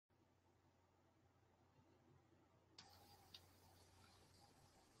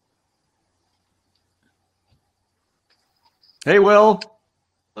Hey, Will.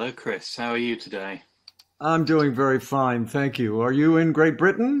 Hello, Chris. How are you today? I'm doing very fine, thank you. Are you in Great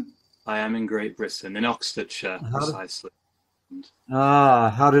Britain? I am in Great Britain, in Oxfordshire, How did, precisely.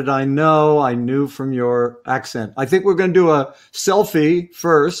 how did I know? I knew from your accent. I think we're going to do a selfie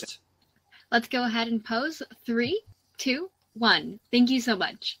first. Let's go ahead and pose. Three, two, one. Thank you so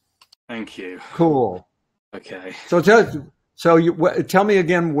much. Thank you. Cool. Okay. Tell me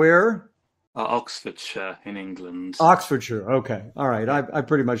again where? Oxfordshire in England. Oxfordshire. Okay. All right. Yeah. I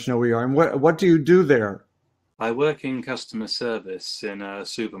pretty much know where you are. And what do you do there? I work in customer service in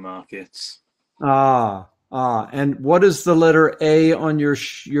supermarkets. And what is the letter A on your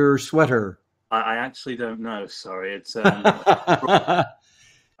sweater? I actually don't know. Sorry, it's I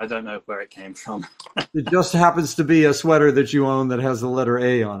don't know where it came from. It just happens to be a sweater that you own that has the letter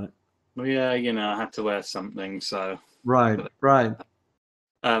A on it. Well, yeah, I had to wear something, so. Right, But, right.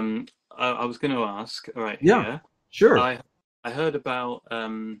 I was going to ask. All right, Yeah, here. sure. I heard about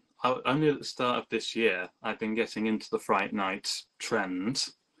only at the start of this year I've been getting into the Fright Night trend,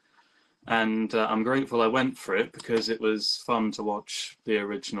 and I'm grateful I went for it because it was fun to watch the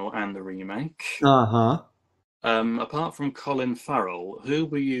original and the remake. Uh-huh. Apart from Colin Farrell, who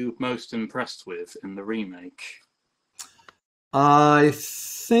were you most impressed with in the remake? I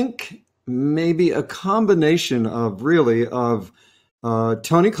think maybe a combination of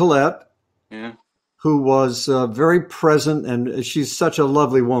Toni Collette, Yeah. who was very present, and she's such a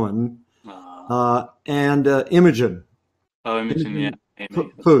lovely woman, and Imogen, Oh, Imogen, yeah,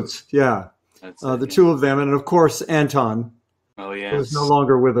 Imogen Amy. Poots, yeah, That's it. the Yeah. two of them, and of course Anton, Oh, who is no yes.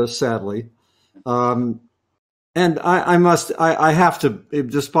 longer with us, sadly. Um, And I have to,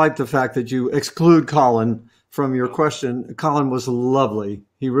 despite the fact that you exclude Colin from your Oh, question, Colin was lovely.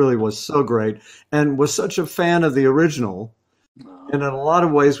 He really was so great and was such a fan of the original. And oh, in a lot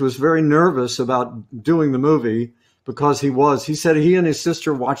of ways was very nervous about doing the movie because he said he and his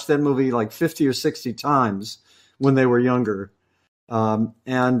sister watched that movie like 50 or 60 times when they were younger. He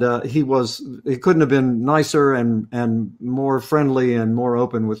couldn't have been nicer and more friendly and more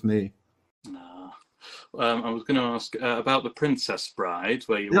open with me. no. I was going to ask about the Princess Bride,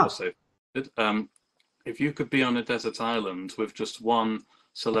 where you Yeah. also if you could be on a desert island with just one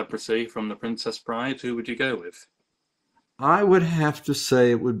celebrity from The Princess Bride, who would you go with? I would have to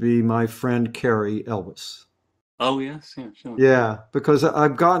say it would be my friend Carrie Elvis. Oh, yes, yeah, sure. Yeah, because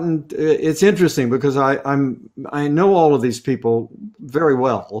I've gotten it's interesting because I know all of these people very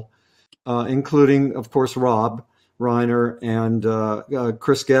well, including of course Rob Reiner and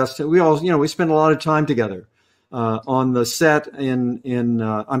Chris Guest. We all we spend a lot of time together on the set in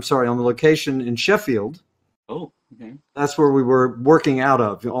I'm sorry, on the location in Sheffield. Oh, okay. That's where we were working out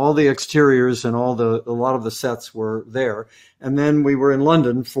of. All the exteriors and a lot of the sets were there, and then we were in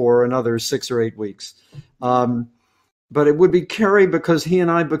London for another 6 or 8 weeks. Um, but it would be Kerry because he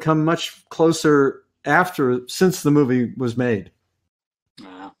and I become much closer since the movie was made.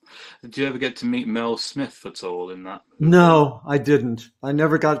 Uh, did you ever get to meet Mel Smith at all in that movie? No, I didn't. I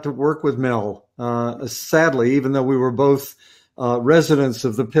never got to work with Mel. Sadly, even though we were both residents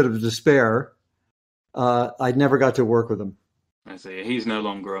of the Pit of Despair, I never got to work with him. I see. He's no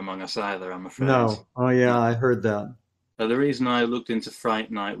longer among us either, I'm afraid. No. Oh yeah, I heard that. The reason I looked into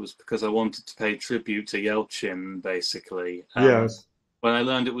Fright Night was because I wanted to pay tribute to Yelchin, basically. Yes. When I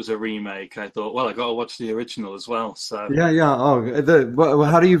learned it was a remake, I thought, well, I got to watch the original as well. So, Yeah, yeah.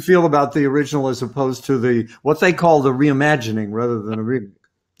 How do you feel about the original as opposed to what they call the reimagining rather than a remake?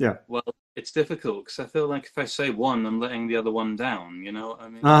 Yeah. well, it's difficult because I feel like if I say one, I'm letting the other one down. You know what I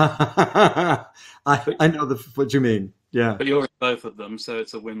mean? I But I know what you mean. Yeah. but you're in both of them, so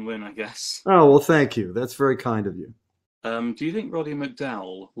it's a win-win, I guess. Oh, well, thank you. That's very kind of you. Do you think Roddy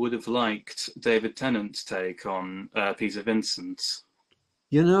McDowall would have liked David Tennant's take on Peter Vincent?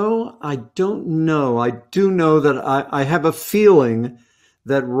 I don't know. I do know that I have a feeling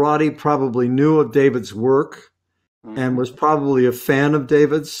that Roddy probably knew of David's work and Uh, was probably a fan of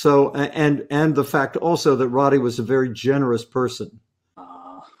David's. So, and the fact also that Roddy was a very generous person.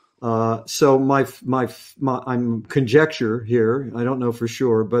 uh, So I'm conjecture here. I don't know for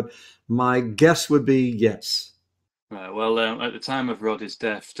sure, but my guess would be yes. right, well, at the time of Roddy's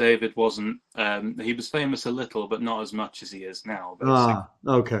death, David wasn't. He was famous a little, but not as much as he is now. Basically,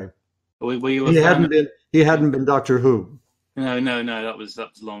 Okay. were you a fan of? He Yeah. hadn't been Doctor Who. No, no, no. That was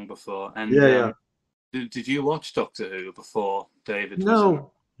long before. And Yeah, yeah. did you watch Doctor Who before David was in?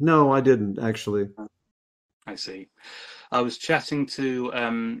 No, no, I didn't actually. I see. I was chatting to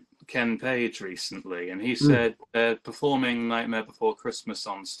Ken Page recently, and he Mm. said performing Nightmare Before Christmas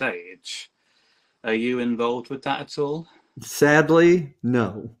on stage. Are you involved with that at all? Sadly,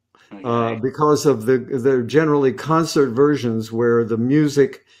 no. Okay. because of the generally concert versions where the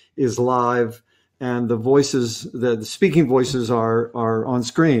music is live and the speaking voices are on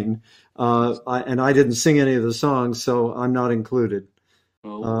screen. And I didn't sing any of the songs, so I'm not included.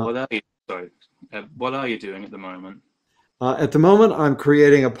 Well, what are you? Sorry. What are you doing at the moment? At the moment, I'm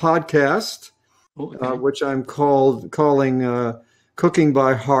creating a podcast, Okay. which I'm calling Cooking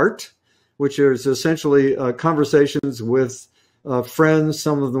by Heart, which is essentially conversations with friends,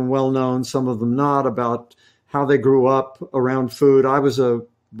 some of them well-known, some of them not, about how they grew up around food. I was a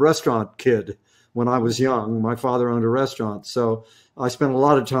restaurant kid when I was young. My father owned a restaurant, so I spent a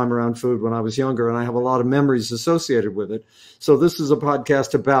lot of time around food when I was younger, and I have a lot of memories associated with it. So this is a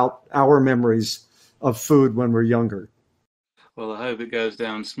podcast about our memories of food when we're younger. Well, I hope it goes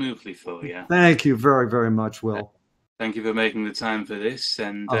down smoothly for you. Thank you very, very much, Will. Thank you for making the time for this,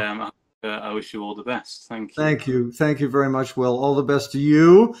 and I wish you all the best. Thank you. Thank you. Thank you very much, Will. All the best to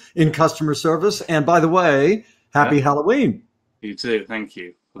you in customer service. And by the way, happy Halloween. You too. Thank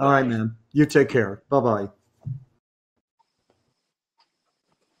you. Bye-bye. All right, man. You take care. Bye-bye.